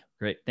of the day.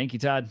 Great. Thank you,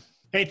 Todd.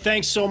 Hey,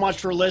 thanks so much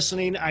for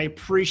listening. I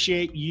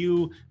appreciate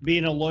you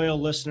being a loyal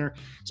listener.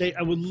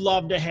 I would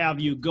love to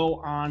have you go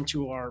on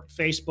to our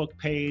Facebook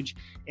page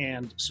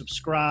and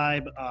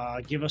subscribe,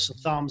 give us a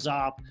thumbs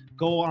up,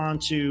 go on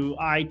to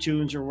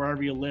iTunes or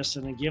wherever you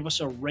listen and give us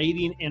a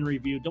rating and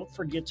review. Don't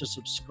forget to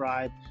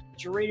subscribe.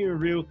 Your rating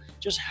and review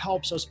just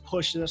helps us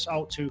push this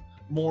out to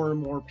more and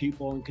more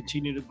people and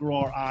continue to grow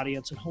our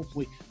audience and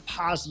hopefully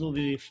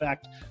positively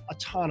affect a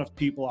ton of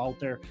people out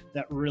there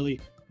that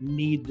really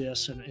need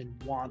this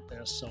and want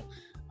this. So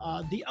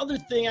the other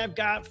thing I've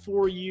got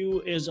for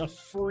you is a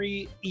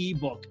free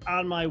ebook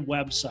on my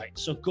website.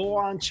 So go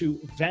on to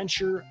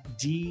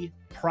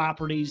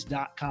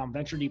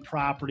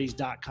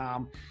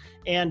venturedproperties.com,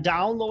 and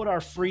download our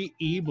free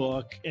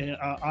ebook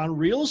on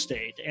real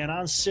estate and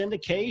on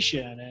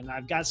syndication. And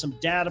I've got some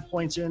data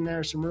points in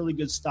there, some really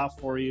good stuff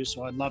for you.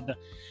 So I'd love to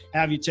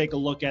have you take a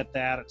look at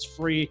that. It's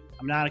free.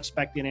 I'm not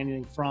expecting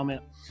anything from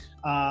it.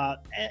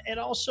 And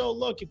also,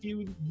 look, if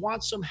you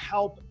want some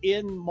help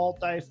in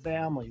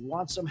multifamily,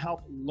 want some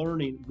help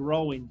learning,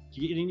 growing,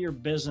 getting your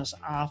business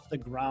off the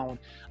ground,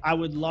 I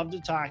would love to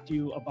talk to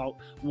you about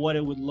what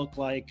it would look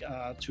like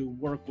to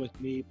work with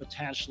me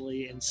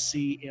potentially and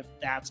see if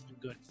that's a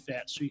good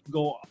fit. So you can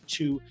go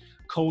to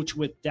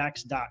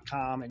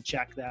coachwithdex.com and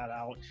check that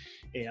out,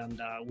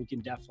 and we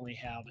can definitely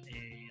have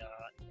a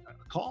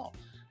call.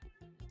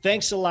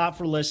 Thanks a lot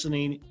for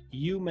listening.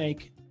 You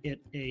make it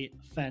a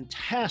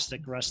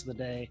fantastic rest of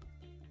the day.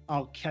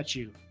 I'll catch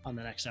you on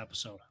the next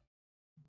episode.